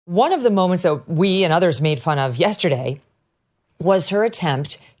One of the moments that we and others made fun of yesterday was her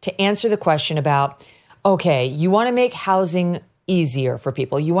attempt to answer the question about, okay, you want to make housing easier for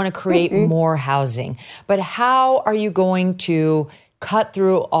people. You want to create more housing. But how are you going to cut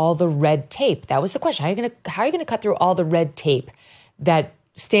through all the red tape? That was the question. How are you going to cut through all the red tape that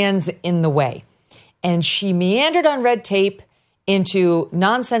stands in the way? And she meandered on red tape into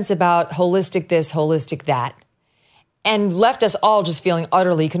nonsense about holistic this, holistic that, and left us all just feeling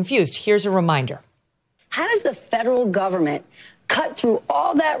utterly confused. Here's a reminder. How does the federal government cut through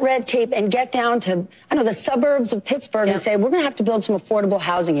all that red tape and get down to, the suburbs of Pittsburgh and say, we're going to have to build some affordable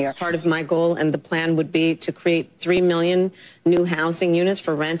housing here? Part of my goal and the plan would be to create 3 million new housing units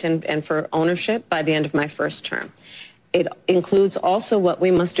for rent and for ownership by the end of my first term. It includes also what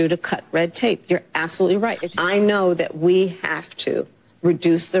we must do to cut red tape. You're absolutely right. I know that we have to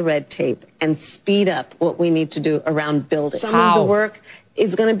reduce the red tape and speed up what we need to do around building. Some of the work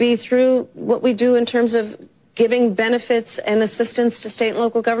is going to be through what we do in terms of giving benefits and assistance to state and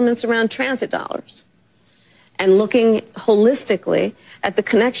local governments around transit dollars and looking holistically at the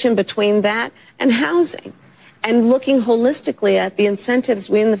connection between that and housing and looking holistically at the incentives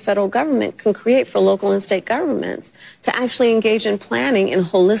we in the federal government can create for local and state governments to actually engage in planning in a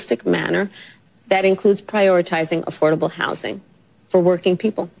holistic manner that includes prioritizing affordable housing for working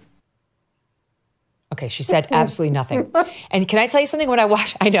people. Okay, she said absolutely nothing. And can I tell you something? When I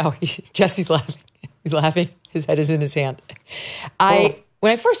watched, I know, Jesse's laughing. He's laughing. His head is in his hand. When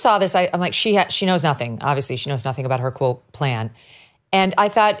I first saw this, I'm like, she knows nothing. Obviously, she knows nothing about her, quote, plan. And I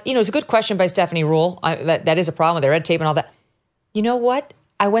thought, it was a good question by Stephanie Rule. That is a problem with the red tape and all that. You know what?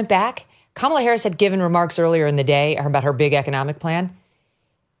 I went back. Kamala Harris had given remarks earlier in the day about her big economic plan.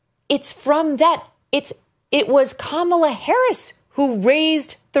 It's from that. It was Kamala Harris who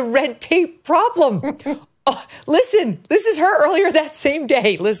raised the red tape problem. Listen, this is her earlier that same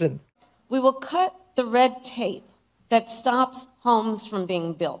day. Listen. We will cut the red tape that stops homes from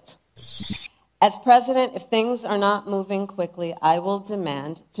being built. As president, if things are not moving quickly, I will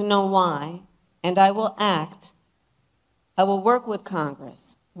demand to know why, and I will act. I will work with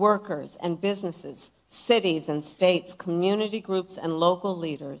Congress, workers and businesses, cities and states, community groups and local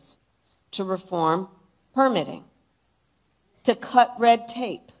leaders to reform permitting, to cut red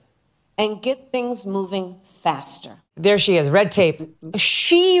tape, and get things moving faster. There she is, red tape.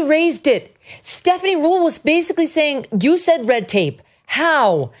 She raised it. Stephanie Rule was basically saying, you said red tape.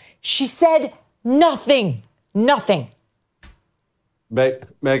 How? She said nothing. Nothing.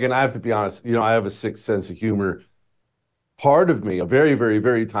 Megyn, I have to be honest. I have a sick sense of humor. Part of me, a very, very,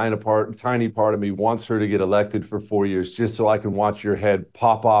 very tiny part of me wants her to get elected for 4 years just so I can watch your head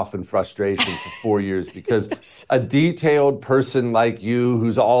pop off in frustration for 4 years, because a detailed person like you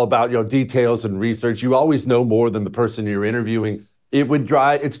who's all about, details and research, you always know more than the person you're interviewing.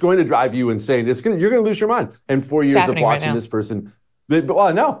 It's going to drive you insane. You're going to lose your mind. And 4 years of watching this person.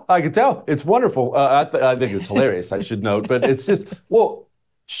 Well, no, I can tell. It's wonderful. I think it's hilarious, I should note. But it's just,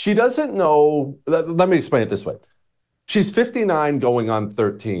 she doesn't know. Let me explain it this way. She's 59 going on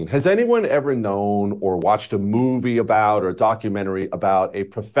 13. Has anyone ever known or watched a movie about or a documentary about a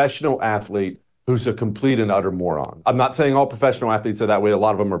professional athlete who's a complete and utter moron? I'm not saying all professional athletes are that way. A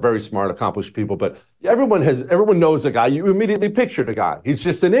lot of them are very smart, accomplished people, but everyone knows a guy. You immediately pictured a guy. He's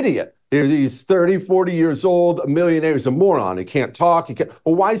just an idiot. He's 30, 40 years old, a millionaire. He's a moron. He can't talk.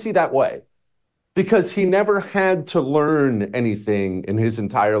 Well, why is he that way? Because he never had to learn anything in his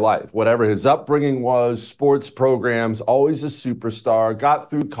entire life. Whatever his upbringing was, sports programs, always a superstar, got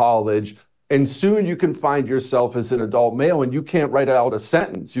through college, and soon you can find yourself as an adult male and you can't write out a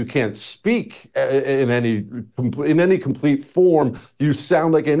sentence. You can't speak in any complete form. You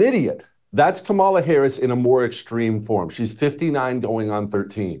sound like an idiot. That's Kamala Harris in a more extreme form. She's 59 going on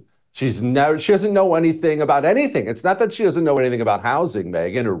 13. She doesn't know anything about anything. It's not that she doesn't know anything about housing,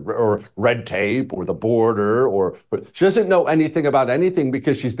 Megyn, or red tape or the border, she doesn't know anything about anything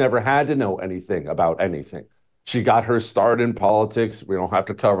because she's never had to know anything about anything. She got her start in politics. We don't have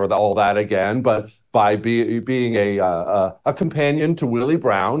to cover all that again, but by being a companion to Willie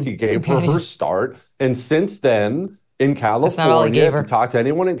Brown, he gave her start. And since then, in California, that's not all he gave her. If you talk to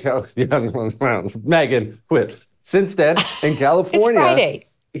anyone in California, Megyn, quit. Since then, in California, it's Friday.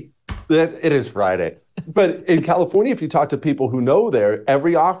 It is Friday. But in California, if you talk to people who know there,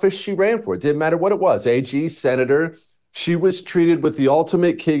 every office she ran for, it didn't matter what it was, AG, senator, she was treated with the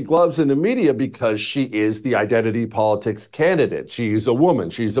ultimate kid gloves in the media because she is the identity politics candidate. She's a woman.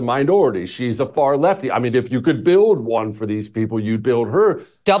 She's a minority. She's a far lefty. I mean, if you could build one for these people, you'd build her.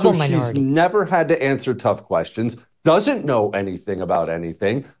 Double minority. She's never had to answer tough questions, doesn't know anything about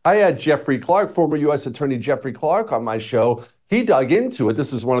anything. I had Jeffrey Clark, former U.S. Attorney Jeffrey Clark, on my show. He dug into it.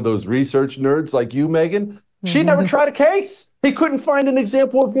 This is one of those research nerds like you, Megyn. She never tried a case. He couldn't find an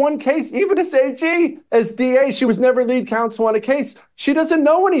example of one case. Even as AG, as DA, she was never lead counsel on a case. She doesn't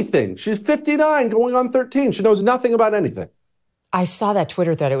know anything. She's 59, going on 13. She knows nothing about anything. I saw that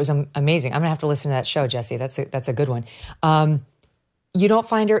Twitter thread. It was amazing. I'm going to have to listen to that show, Jesse. That's a good one. You don't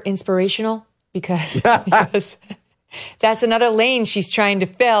find her inspirational? Because that's another lane she's trying to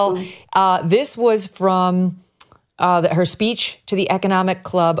fill. This was from her speech to the Economic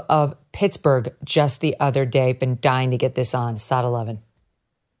Club of Pittsburgh just the other day. Been dying to get this on. SOT 11.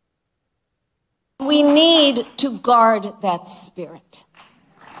 We need to guard that spirit.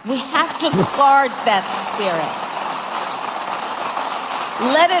 We have to guard that spirit.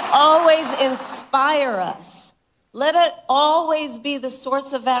 Let it always inspire us. Let it always be the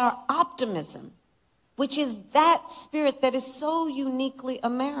source of our optimism, which is that spirit that is so uniquely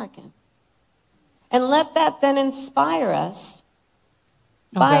American. And let that then inspire us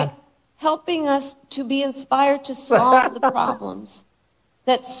by helping us to be inspired to solve the problems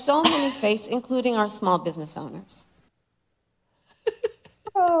that so many face, including our small business owners.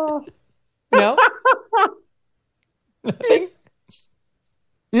 No?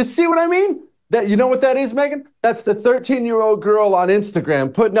 You see what I mean? That, you know what that is, Megyn? That's the 13-year-old girl on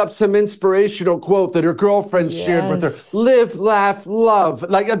Instagram putting up some inspirational quote that her girlfriend shared with her. Live, laugh, love.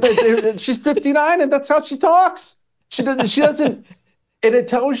 Like, she's 59 and that's how she talks. She doesn't, and it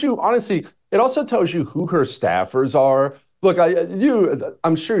tells you, honestly, it also tells you who her staffers are. Look,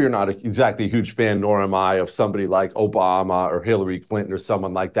 I'm sure you're not exactly a huge fan, nor am I, of somebody like Obama or Hillary Clinton or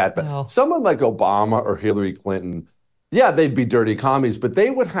someone like that. But someone like Obama or Hillary Clinton, yeah, they'd be dirty commies, but they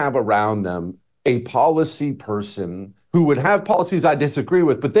would have around them a policy person who would have policies I disagree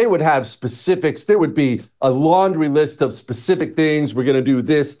with, but they would have specifics. There would be a laundry list of specific things. We're going to do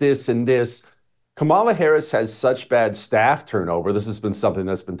this, this, and this. Kamala Harris has such bad staff turnover. This has been something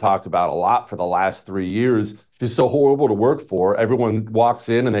that's been talked about a lot for the last 3 years. She's so horrible to work for. Everyone walks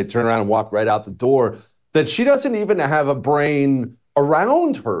in and they turn around and walk right out the door, that she doesn't even have a brain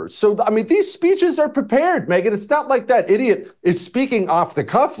around her. So, I mean, these speeches are prepared, Megyn. It's not like that idiot is speaking off the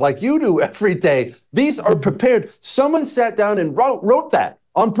cuff like you do every day. These are prepared. Someone sat down and wrote that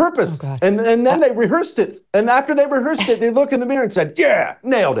on purpose. And then they rehearsed it. And after they rehearsed it, they look in the mirror and said, yeah,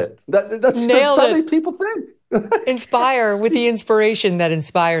 nailed it. That's how these people think. Inspire with the inspiration that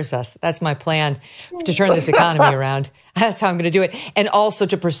inspires us. That's my plan to turn this economy around. That's how I'm going to do it. And also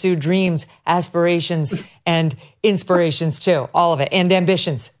to pursue dreams, aspirations, and inspirations too. All of it. And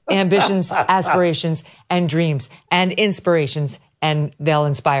ambitions, aspirations, and dreams, and inspirations. And they'll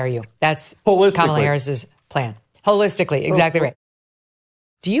inspire you. That's Kamala Harris's plan. Holistically. Exactly right.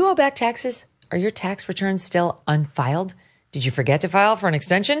 Do you owe back taxes? Are your tax returns still unfiled? Did you forget to file for an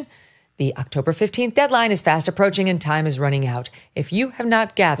extension? The October 15th deadline is fast approaching and time is running out. If you have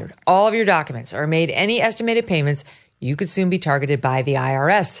not gathered all of your documents or made any estimated payments, you could soon be targeted by the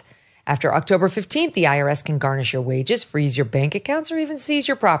IRS. After October 15th, the IRS can garnish your wages, freeze your bank accounts, or even seize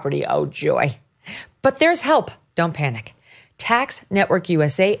your property. Oh, joy. But there's help. Don't panic. Tax Network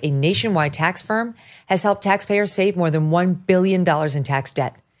USA, a nationwide tax firm, has helped taxpayers save more than $1 billion in tax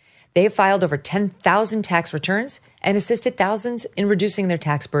debt. They have filed over 10,000 tax returns and assisted thousands in reducing their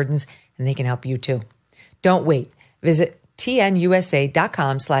tax burdens, and they can help you too. Don't wait. Visit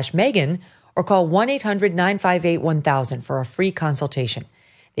tnusa.com/Megyn or call 1-800-958-1000 for a free consultation.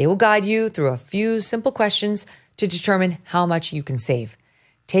 They will guide you through a few simple questions to determine how much you can save.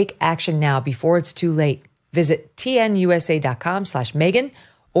 Take action now before it's too late. Visit tnusa.com/Megyn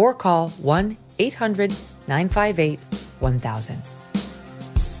or call 1-800-958-1000.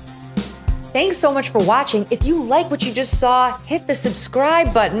 Thanks so much for watching. If you like what you just saw, hit the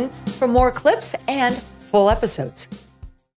subscribe button for more clips and full episodes.